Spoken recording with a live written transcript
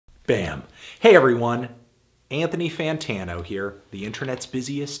Bam. Hey everyone, Anthony Fantano here, the internet's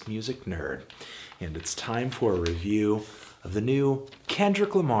busiest music nerd. And it's time for a review of the new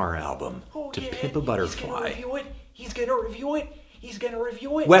Kendrick Lamar album, To Pimp a Butterfly. He's gonna review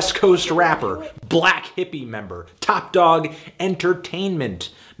it. West Coast rapper, Black Hippie member, Top Dog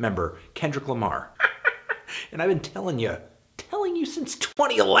Entertainment member, Kendrick Lamar. And I've been telling you since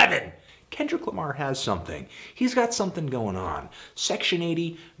 2011. Kendrick Lamar has something. He's got something going on. Section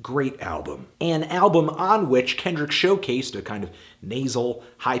 80, great album. An album on which Kendrick showcased a kind of nasal,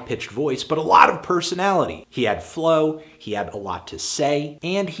 high-pitched voice, but a lot of personality. He had flow, he had a lot to say,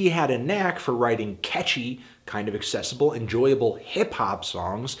 and he had a knack for writing catchy, kind of accessible, enjoyable hip-hop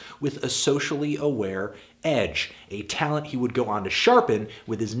songs with a socially aware edge, a talent he would go on to sharpen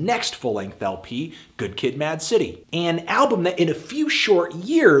with his next full-length LP, Good Kid, M.A.A.d City. An album that in a few short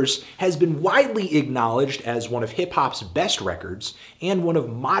years has been widely acknowledged as one of hip-hop's best records and one of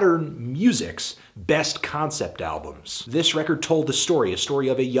modern music's best concept albums. This record told a story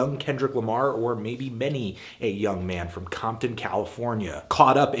of a young Kendrick Lamar, or maybe many a young man from Compton, California,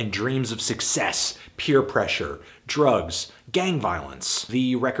 caught up in dreams of success, peer pressure, drugs, gang violence.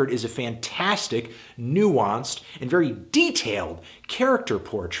 The record is a fantastic, nuanced, and very detailed character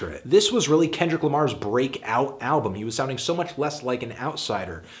portrait. This was really Kendrick Lamar's breakout album. He was sounding so much less like an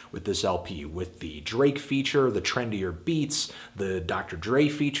outsider with this LP, with the Drake feature, the trendier beats, the Dr. Dre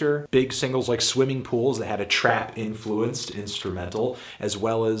feature, big singles like Swimming Pools that had a trap-influenced instrumental, as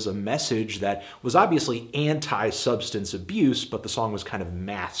well as a message that was obviously anti-substance abuse, but the song was kind of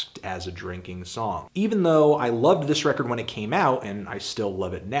masked as a drinking song. Even though I loved this record when it came out, and I still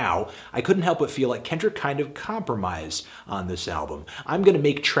love it now, I couldn't help but feel like Kendrick kind of compromised on this album. I'm gonna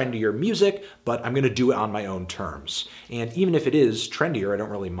make trendier music, but I'm gonna do it on my own terms. And even if it is trendier, I don't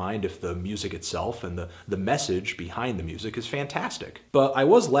really mind if the music itself and the message behind the music is fantastic. But I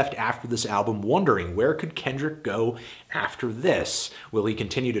was left after this album wondering, where could Kendrick go after this? Will he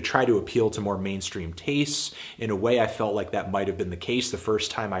continue to try to appeal to more mainstream tastes? In a way, I felt like that might have been the case the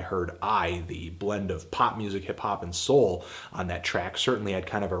first time I heard the blend of pop music, hip hop, and soul on that track certainly had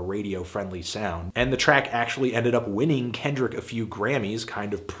kind of a radio-friendly sound. And the track actually ended up winning Kendrick a few Grammys,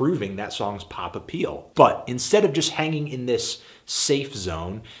 kind of proving that song's pop appeal. But instead of just hanging in this safe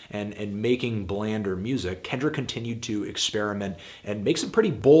zone and making blander music, Kendrick continued to experiment and make some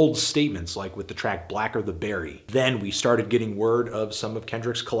pretty bold statements, like with the track Blacker the Berry. Then we started getting word of some of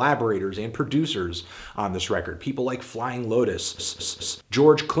Kendrick's collaborators and producers on this record, people like Flying Lotus,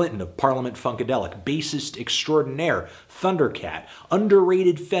 George Clinton of Parliament Funkadelic, bassist extraordinaire Thundercat,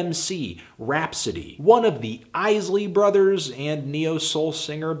 underrated Femc, Rhapsody, one of the Isley brothers, and neo-soul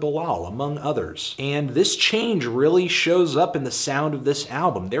singer Bilal, among others. And this change really shows up in the sound of this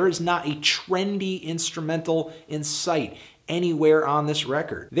album. There is not a trendy instrumental in sight anywhere on this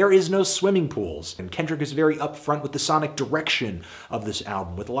record. There is no Swimming Pools, and Kendrick is very upfront with the sonic direction of this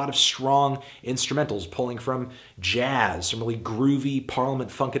album, with a lot of strong instrumentals pulling from jazz, some really groovy Parliament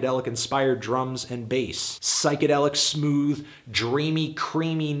Funkadelic inspired drums and bass, psychedelic, smooth, dreamy,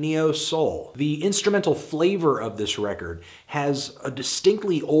 creamy neo-soul. The instrumental flavor of this record has a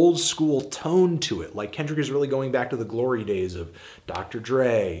distinctly old school tone to it, like Kendrick is really going back to the glory days of Dr.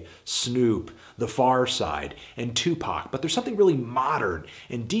 Dre, Snoop, The Far Side, and Tupac, but there's something really modern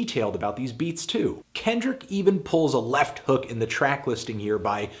and detailed about these beats too. Kendrick even pulls a left hook in the track listing here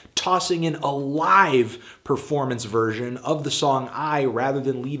by tossing in a live performance version of the song I, rather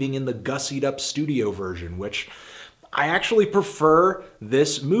than leaving in the gussied up studio version, which I actually prefer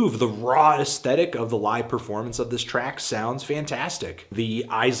this move. The raw aesthetic of the live performance of this track sounds fantastic. The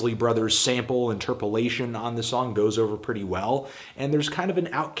Isley Brothers sample interpolation on the song goes over pretty well, and there's kind of an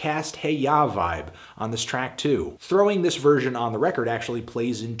Outkast Hey Ya vibe on this track too. Throwing this version on the record actually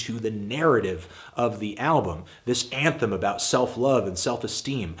plays into the narrative of the album, this anthem about self-love and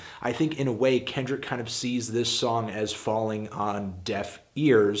self-esteem. I think in a way Kendrick kind of sees this song as falling on deaf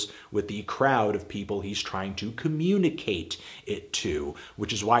ears with the crowd of people he's trying to communicate it to,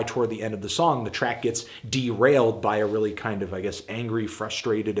 which is why toward the end of the song the track gets derailed by a really kind of, I guess, angry,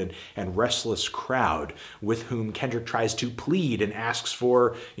 frustrated, and restless crowd with whom Kendrick tries to plead and asks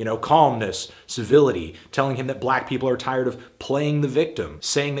for, calmness, civility, telling him that black people are tired of playing the victim,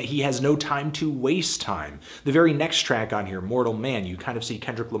 saying that he has no time to waste time. The very next track on here, Mortal Man, you kind of see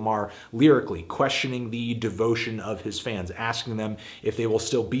Kendrick Lamar lyrically questioning the devotion of his fans, asking them if they will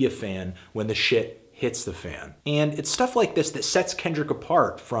still be a fan when the shit hits the fan. And it's stuff like this that sets Kendrick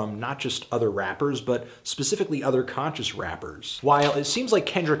apart from not just other rappers, but specifically other conscious rappers. While it seems like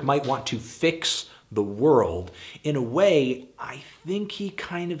Kendrick might want to fix the world, in a way, I think he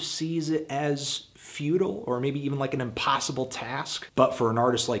kind of sees it as futile or maybe even like an impossible task. But for an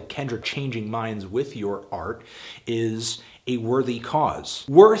artist like Kendrick, changing minds with your art is a worthy cause.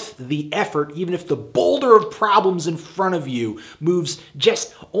 Worth the effort, even if the boulder of problems in front of you moves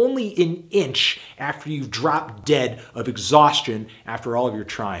just only an inch after you've dropped dead of exhaustion after all of your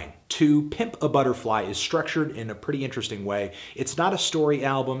trying. To Pimp a Butterfly is structured in a pretty interesting way. It's not a story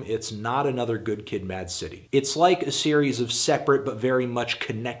album, it's not another Good Kid, Mad City. It's like a series of separate but very much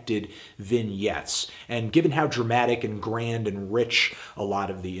connected vignettes. And given how dramatic and grand and rich a lot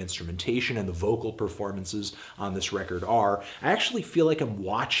of the instrumentation and the vocal performances on this record are, I actually feel like I'm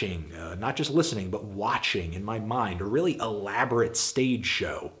watching, not just listening, but watching in my mind a really elaborate stage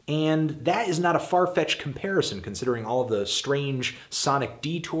show. And that is not a far-fetched comparison considering all of the strange sonic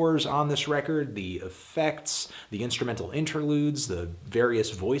detours on this record, the effects, the instrumental interludes, the various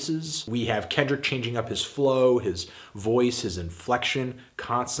voices. We have Kendrick changing up his flow, his voice, his inflection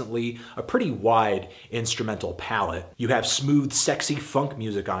constantly, a pretty wide instrumental palette. You have smooth, sexy funk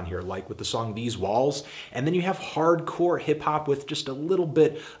music on here, like with the song These Walls, and then you have hardcore hip-hop with just a little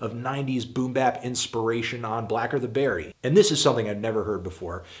bit of 90s boom bap inspiration on Blacker the Berry. And this is something I've never heard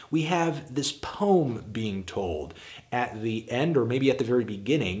before. We have this poem being told at the end, or maybe at the very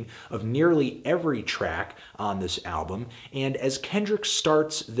beginning, of nearly every track on this album, and as Kendrick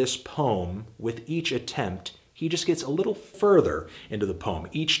starts this poem with each attempt, he just gets a little further into the poem,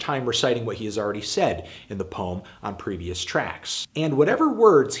 each time reciting what he has already said in the poem on previous tracks. And whatever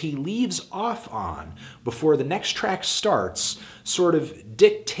words he leaves off on before the next track starts sort of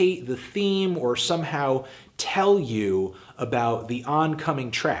dictate the theme or somehow tell you about the oncoming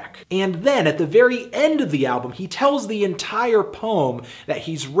track. And then at the very end of the album, he tells the entire poem that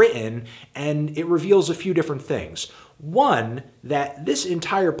he's written, and it reveals a few different things. One, that this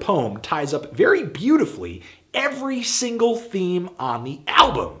entire poem ties up very beautifully every single theme on the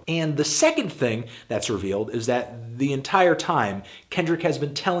album. And the second thing that's revealed is that the entire time, Kendrick has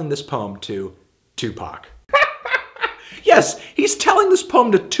been telling this poem to Tupac. Yes, he's telling this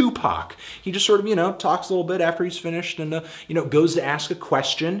poem to Tupac. He just sort of, talks a little bit after he's finished and, goes to ask a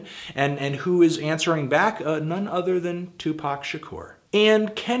question. And who is answering back? None other than Tupac Shakur.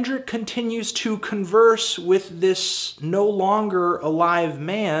 And Kendrick continues to converse with this no longer alive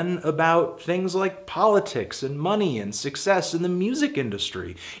man about things like politics and money and success in the music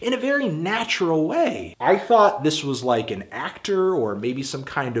industry in a very natural way. I thought this was like an actor or maybe some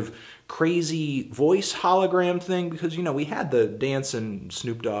kind of crazy voice hologram thing because, we had the dancing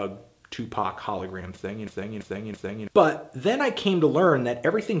Snoop Dogg Tupac hologram thing. But then I came to learn that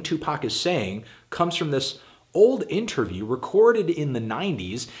everything Tupac is saying comes from this old interview recorded in the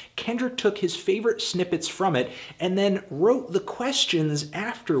 90s. Kendrick took his favorite snippets from it and then wrote the questions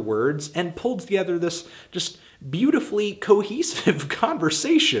afterwards and pulled together this just beautifully cohesive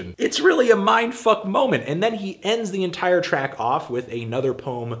conversation. It's really a mindfuck moment. And then he ends the entire track off with another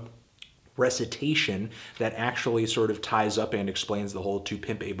poem recitation that actually sort of ties up and explains the whole To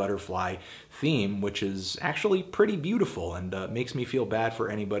Pimp a Butterfly theme, which is actually pretty beautiful and makes me feel bad for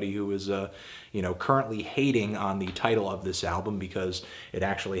anybody who is, currently hating on the title of this album because it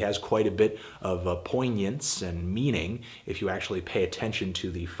actually has quite a bit of poignance and meaning if you actually pay attention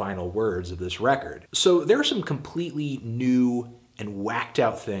to the final words of this record. So there are some completely new and whacked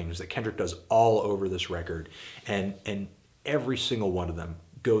out things that Kendrick does all over this record, and every single one of them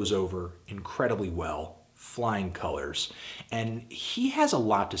goes over incredibly well, flying colors. And he has a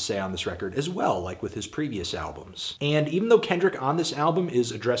lot to say on this record as well, like with his previous albums. And even though Kendrick on this album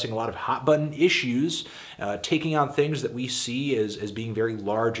is addressing a lot of hot button issues, taking on things that we see as being very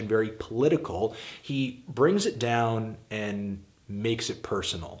large and very political, he brings it down and makes it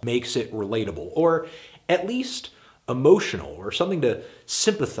personal, makes it relatable, or at least emotional or something to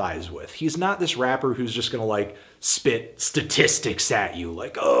sympathize with. He's not this rapper who's just gonna like spit statistics at you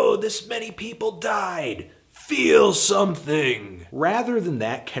like, oh, this many people died, feel something. Rather than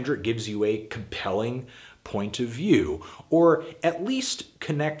that, Kendrick gives you a compelling point of view, or at least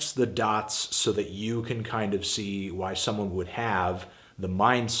connects the dots so that you can kind of see why someone would have the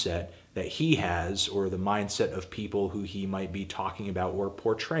mindset that he has, or the mindset of people who he might be talking about or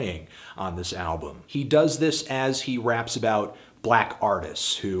portraying on this album. He does this as he raps about black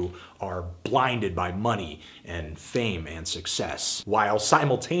artists who are blinded by money and fame and success, while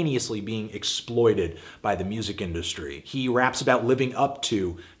simultaneously being exploited by the music industry. He raps about living up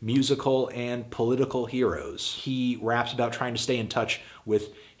to musical and political heroes. He raps about trying to stay in touch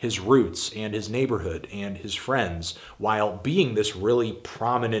with his roots and his neighborhood and his friends while being this really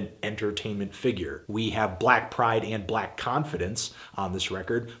prominent entertainment figure. We have black pride and black confidence on this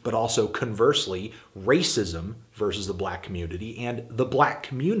record, but also conversely, racism versus the black community and the black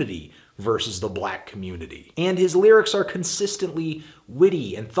community versus the black community. And his lyrics are consistently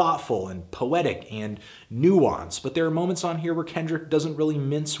witty and thoughtful and poetic and nuanced, but there are moments on here where Kendrick doesn't really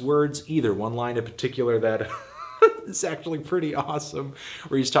mince words either. One line in particular that is actually pretty awesome,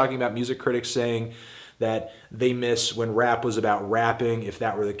 where he's talking about music critics saying that they miss when rap was about rapping. If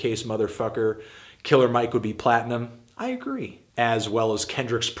that were the case, motherfucker, Killer Mike would be platinum. I agree. As well as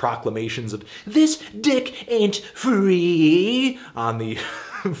Kendrick's proclamations of "this dick ain't free" on the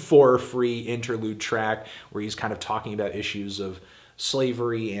For Free interlude track, where he's kind of talking about issues of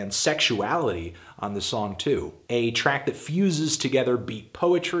slavery and sexuality on the song too. A track that fuses together beat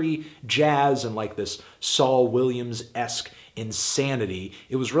poetry, jazz, and like this Saul Williams-esque insanity.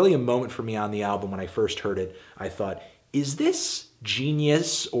 It was really a moment for me on the album when I first heard it. I thought, is this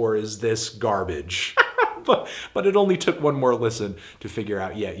genius or is this garbage? But it only took one more listen to figure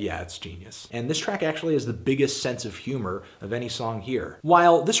out, yeah, it's genius. And this track actually has the biggest sense of humor of any song here.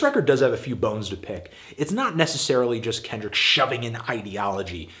 While this record does have a few bones to pick, it's not necessarily just Kendrick shoving an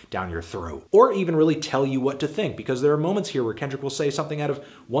ideology down your throat, or even really tell you what to think, because there are moments here where Kendrick will say something out of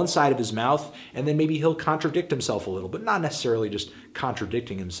one side of his mouth, and then maybe he'll contradict himself a little, but not necessarily just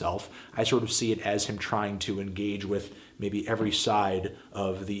contradicting himself. I sort of see it as him trying to engage with maybe every side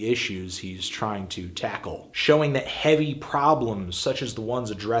of the issues he's trying to tackle, showing that heavy problems such as the ones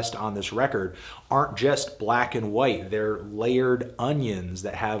addressed on this record aren't just black and white. They're layered onions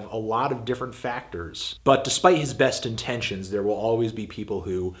that have a lot of different factors. But despite his best intentions, there will always be people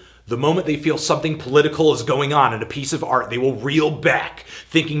who, the moment they feel something political is going on in a piece of art, they will reel back,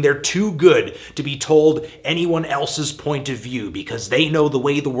 thinking they're too good to be told anyone else's point of view because they know the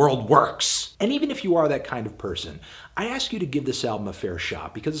way the world works. And even if you are that kind of person, I ask you to give this album a fair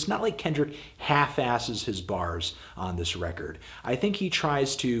shot, because it's not like Kendrick half-asses his bars on this record. I think he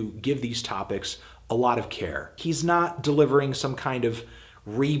tries to give these topics a lot of care. He's not delivering some kind of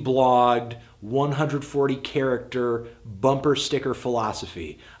reblogged 140 character bumper sticker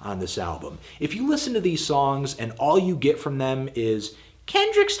philosophy on this album. If you listen to these songs and all you get from them is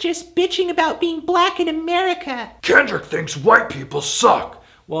 "Kendrick's just bitching about being black in America," Kendrick thinks white people suck,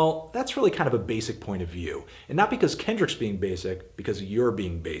 well, that's really kind of a basic point of view. And not because Kendrick's being basic, because you're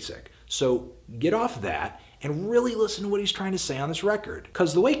being basic. So get off that and really listen to what he's trying to say on this record.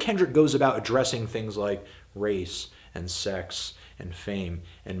 Because the way Kendrick goes about addressing things like race and sex and fame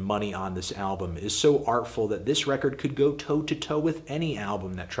and money on this album is so artful that this record could go toe-to-toe with any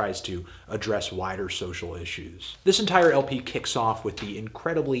album that tries to address wider social issues. This entire LP kicks off with the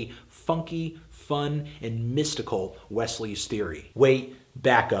incredibly funky, fun, and mystical Wesley's Theory. Wait,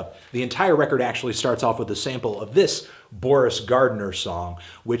 back up. The entire record actually starts off with a sample of this Boris Gardner song,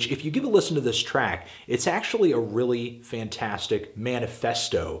 which, if you give a listen to this track, it's actually a really fantastic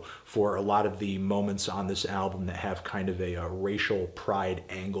manifesto for a lot of the moments on this album that have kind of a racial pride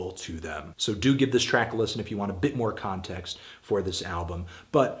angle to them. So do give this track a listen if you want a bit more context for this album.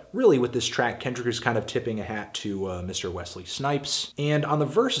 But really with this track, Kendrick is kind of tipping a hat to Mr. Wesley Snipes. And on the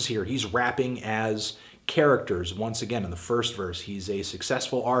verses here, he's rapping as characters. Once again, in the first verse, he's a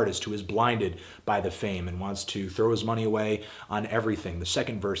successful artist who is blinded by the fame and wants to throw his money away on everything. The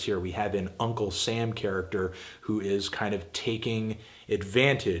second verse here, we have an Uncle Sam character who is kind of taking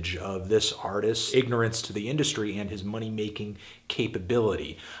advantage of this artist's ignorance to the industry and his money-making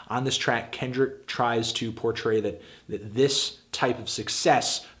capability. On this track, Kendrick tries to portray that this type of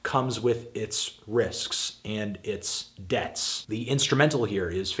success comes with its risks and its debts. The instrumental here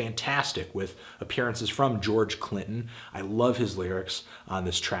is fantastic, with appearances from George Clinton. I love his lyrics on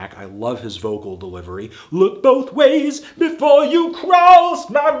this track. I love his vocal delivery. "Look both ways before you cross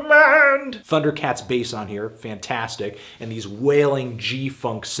my mind." Thundercat's bass on here, fantastic. And these wailing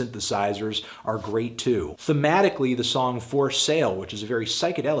G-funk synthesizers are great too. Thematically, the song For Sale, which is a very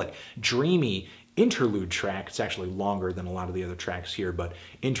psychedelic, dreamy interlude track. It's actually longer than a lot of the other tracks here, but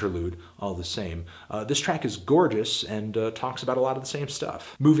interlude all the same. This track is gorgeous and talks about a lot of the same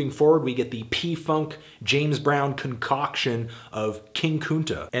stuff. Moving forward, we get the P-Funk James Brown concoction of King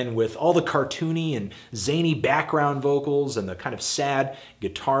Kunta, and with all the cartoony and zany background vocals and the kind of sad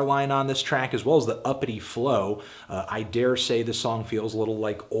guitar line on this track, as well as the uppity flow, I dare say the song feels a little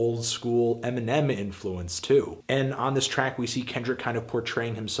like old school Eminem influence too. And on this track, we see Kendrick kind of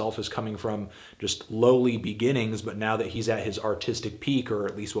portraying himself as coming from just lowly beginnings, but now that he's at his artistic peak, or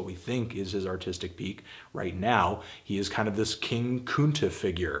at least what we think is his artistic peak right now, he is kind of this King Kunta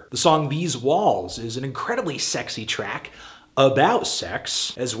figure. The song These Walls is an incredibly sexy track. about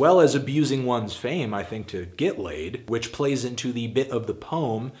sex, as well as abusing one's fame, I think, to get laid, which plays into the bit of the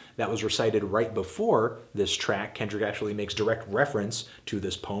poem that was recited right before this track. Kendrick actually makes direct reference to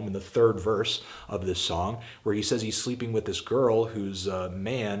this poem in the third verse of this song, where he says he's sleeping with this girl whose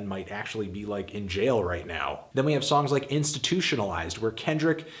man might actually be like in jail right now. Then we have songs like Institutionalized, where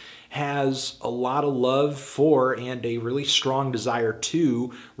Kendrick has a lot of love for and a really strong desire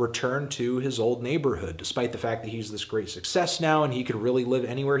to return to his old neighborhood, despite the fact that he's this great success now and he can really live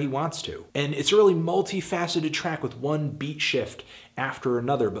anywhere he wants to. And it's a really multifaceted track with one beat shift after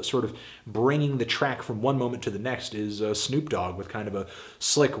another, but sort of bringing the track from one moment to the next is Snoop Dogg with kind of a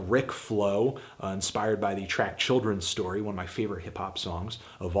slick Rick flow, inspired by the track Children's Story, one of my favorite hip-hop songs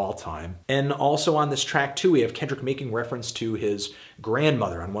of all time. And also on this track too, we have Kendrick making reference to his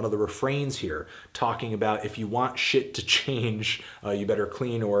grandmother on one of the refrains here, talking about if you want shit to change, you better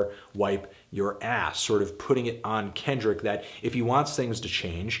clean or wipe your ass, sort of putting it on Kendrick that if he wants things to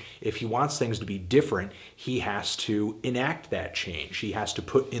change, if he wants things to be different, he has to enact that change. He has to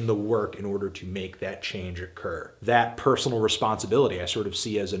put in the work in order to make that change occur. That personal responsibility I sort of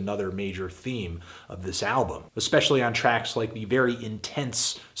see as another major theme of this album, especially on tracks like the very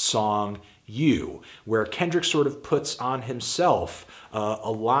intense song You, where Kendrick sort of puts on himself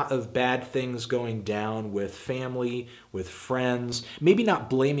a lot of bad things going down with family, with friends, maybe not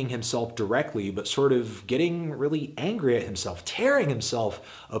blaming himself directly, but sort of getting really angry at himself, tearing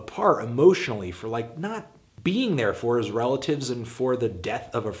himself apart emotionally for like not being there for his relatives and for the death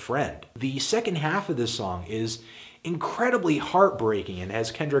of a friend. The second half of this song is incredibly heartbreaking and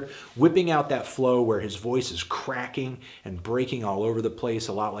has Kendrick whipping out that flow where his voice is cracking and breaking all over the place,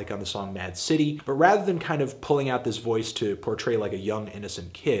 a lot like on the song M.A.A.d City. But rather than kind of pulling out this voice to portray like a young,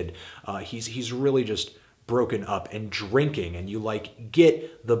 innocent kid, he's really just broken up and drinking, and you like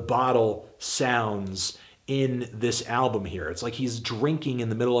get the bottle sounds in this album here. It's like he's drinking in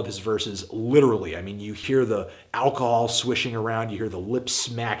the middle of his verses, literally. I mean, you hear the alcohol swishing around, you hear the lips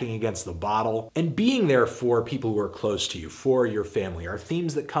smacking against the bottle. And being there for people who are close to you, for your family, are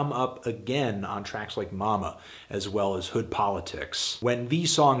themes that come up again on tracks like MOMMA, as well as Hood Politics. When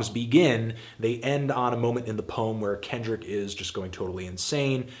these songs begin, they end on a moment in the poem where Kendrick is just going totally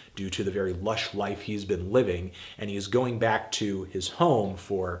insane due to the very lush life he's been living, and he is going back to his home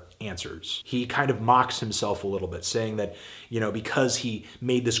for answers. He kind of mocks himself a little bit, saying that, you know, because he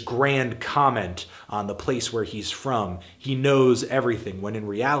made this grand comment on the place where he's from, he knows everything, when in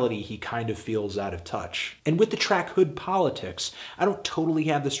reality, he kind of feels out of touch. And with the track Hood Politics, I don't totally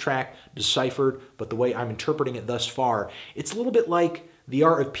have this track deciphered, but the way I'm interpreting it thus far, it's a little bit like The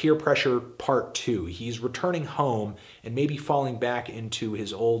Art of Peer Pressure Part 2. He's returning home and maybe falling back into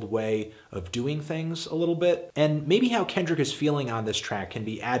his old way of doing things a little bit. And maybe how Kendrick is feeling on this track can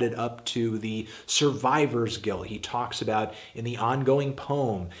be added up to the survivor's guilt he talks about in the ongoing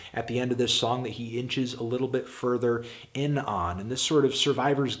poem at the end of this song that he inches a little bit further in on. And this sort of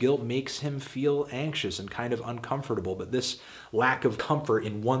survivor's guilt makes him feel anxious and kind of uncomfortable, but this lack of comfort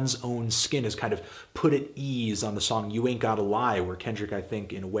in one's own skin is kind of put at ease on the song You Ain't Gotta Lie, where Kendrick, I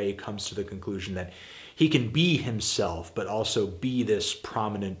think, in a way comes to the conclusion that he can be himself, but also be this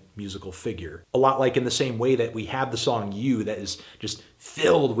prominent musical figure. A lot like in the same way that we have the song You that is just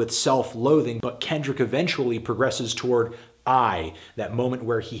filled with self-loathing, but Kendrick eventually progresses toward I, that moment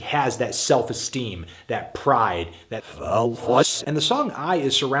where he has that self-esteem, that pride, that self-love. And the song I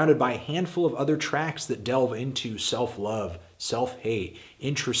is surrounded by a handful of other tracks that delve into self-love, self-hate,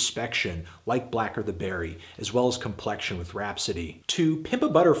 introspection, like Blacker the Berry, as well as complexion with Rhapsody. To Pimp a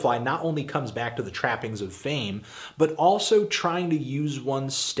Butterfly not only comes back to the trappings of fame, but also trying to use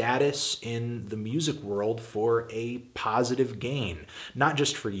one's status in the music world for a positive gain. Not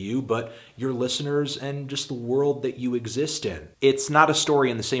just for you, but your listeners and just the world that you exist in. It's not a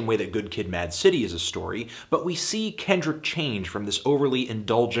story in the same way that Good Kid, M.A.A.d City is a story, but we see Kendrick change from this overly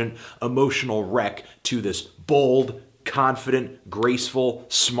indulgent, emotional wreck to this bold, confident, graceful,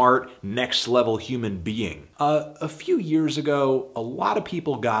 smart, next-level human being. A few years ago, a lot of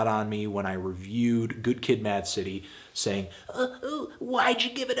people got on me when I reviewed Good Kid, M.A.A.d City, saying, why'd you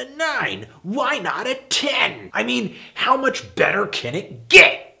give it a 9? Why not a 10? I mean, how much better can it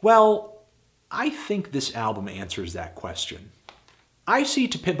get? Well, I think this album answers that question. I see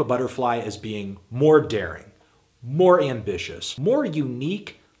To Pimp a Butterfly as being more daring, more ambitious, more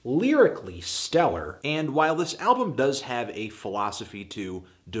unique, lyrically stellar, and while this album does have a philosophy to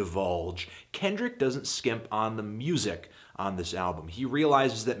divulge, Kendrick doesn't skimp on the music on this album. He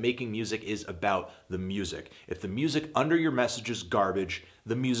realizes that making music is about the music. If the music under your message is garbage,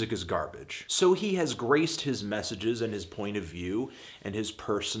 the music is garbage. So he has graced his messages and his point of view and his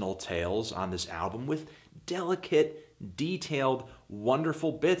personal tales on this album with delicate detailed,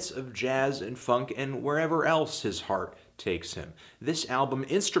 wonderful bits of jazz and funk and wherever else his heart takes him. This album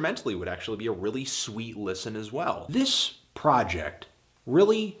instrumentally would actually be a really sweet listen as well. This project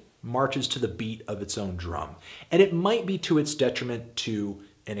really marches to the beat of its own drum, and it might be to its detriment to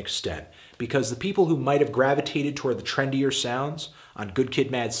an extent, because the people who might have gravitated toward the trendier sounds on Good Kid,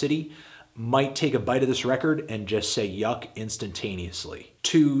 Mad City might take a bite of this record and just say yuck instantaneously.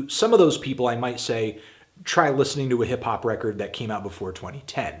 To some of those people, I might say, try listening to a hip-hop record that came out before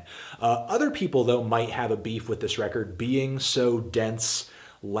 2010. Other people, though, might have a beef with this record being so dense,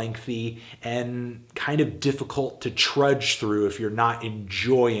 lengthy, and kind of difficult to trudge through if you're not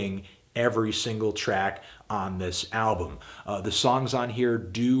enjoying every single track on this album. The songs on here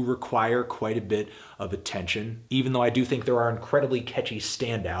do require quite a bit of attention, even though I do think there are incredibly catchy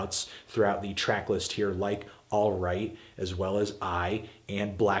standouts throughout the track list here, like All Right, as well as I,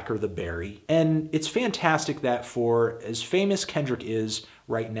 and Blacker the Berry. And it's fantastic that for as famous Kendrick is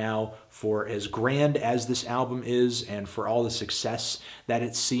right now, for as grand as this album is, and for all the success that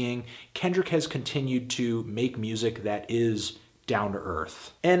it's seeing, Kendrick has continued to make music that is down to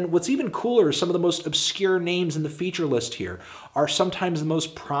earth. And what's even cooler is some of the most obscure names in the feature list here are sometimes the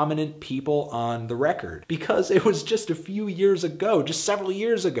most prominent people on the record, because it was just a few years ago, just several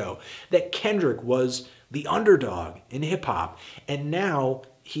years ago, that Kendrick was the underdog in hip-hop, and now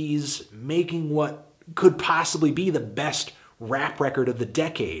he's making what could possibly be the best rap record of the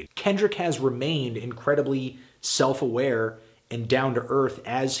decade. Kendrick has remained incredibly self-aware and down to earth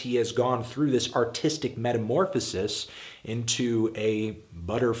as he has gone through this artistic metamorphosis into a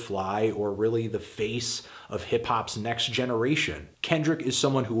butterfly, or really the face of hip-hop's next generation. Kendrick is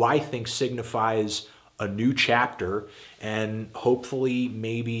someone who I think signifies a new chapter and hopefully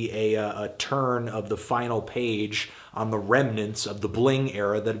maybe a turn of the final page on the remnants of the bling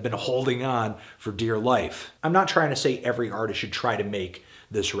era that have been holding on for dear life. I'm not trying to say every artist should try to make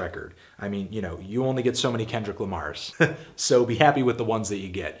this record. I mean, you know, you only get so many Kendrick Lamars, so be happy with the ones that you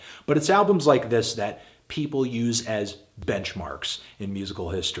get. But it's albums like this that people use as benchmarks in musical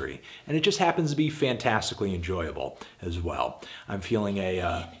history, and it just happens to be fantastically enjoyable as well. I'm feeling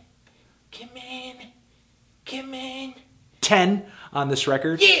a come in 10 on this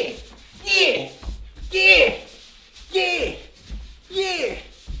record. Yeah, yeah, yeah, yeah, yeah,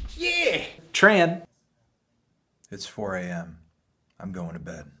 yeah. Tran. It's 4 a.m. I'm going to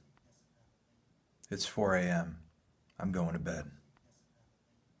bed. It's 4 a.m. I'm going to bed.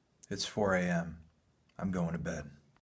 It's 4 a.m. I'm going to bed.